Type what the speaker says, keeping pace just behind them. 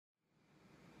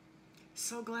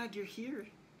So glad you're here.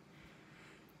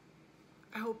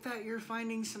 I hope that you're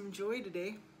finding some joy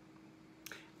today.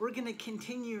 We're going to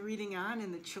continue reading on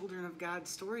in the Children of God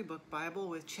Storybook Bible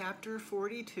with chapter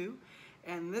 42.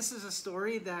 And this is a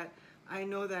story that I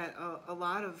know that a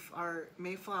lot of our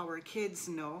Mayflower kids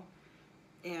know.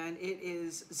 And it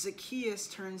is Zacchaeus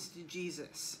turns to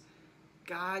Jesus.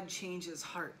 God changes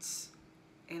hearts.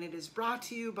 And it is brought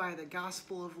to you by the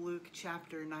Gospel of Luke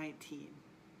chapter 19.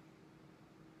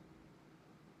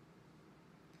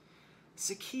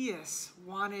 Zacchaeus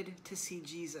wanted to see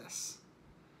Jesus,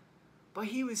 but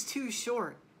he was too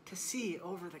short to see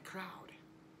over the crowd.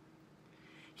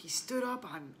 He stood up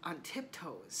on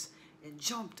tiptoes and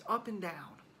jumped up and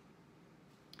down.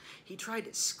 He tried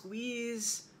to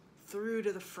squeeze through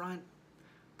to the front,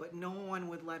 but no one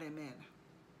would let him in.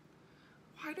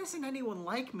 Why doesn't anyone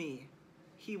like me?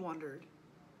 He wondered.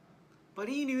 But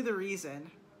he knew the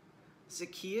reason.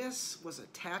 Zacchaeus was a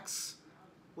tax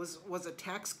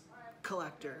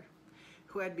collector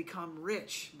who had become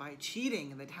rich by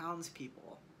cheating the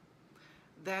townspeople.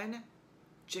 Then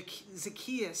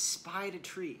Zacchaeus spied a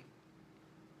tree.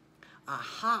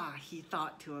 Aha, he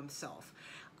thought to himself,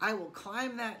 I will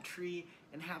climb that tree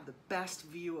and have the best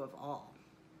view of all.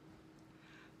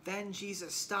 Then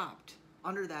Jesus stopped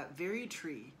under that very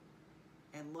tree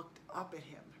and looked up at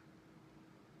him.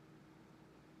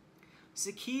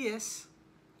 Zacchaeus,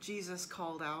 Jesus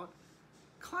called out,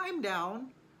 climb down,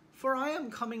 for I am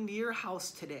coming to your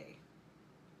house today.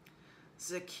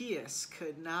 Zacchaeus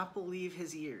could not believe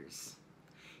his ears.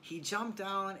 He jumped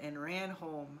down and ran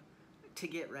home to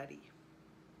get ready.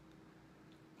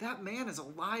 That man is a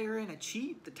liar and a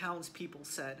cheat, the townspeople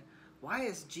said. Why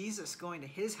is Jesus going to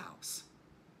his house?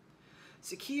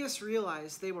 Zacchaeus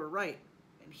realized they were right,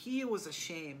 and he was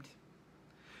ashamed.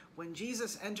 When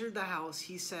Jesus entered the house,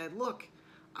 he said, Look,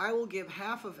 I will give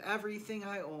half of everything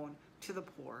I own to the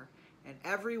poor, and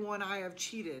everyone I have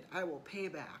cheated, I will pay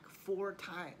back 4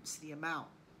 times the amount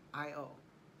I owe,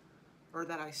 or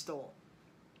that I stole.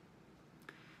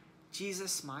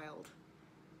 Jesus smiled.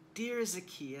 Dear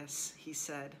Zacchaeus, he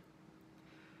said,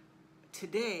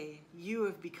 today you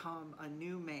have become a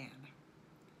new man.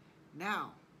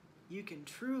 Now you can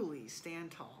truly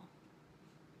stand tall.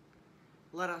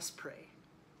 Let us pray.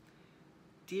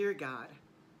 Dear God,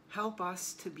 help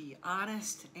us to be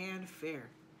honest and fair.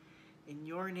 In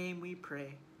your name we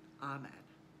pray. Amen.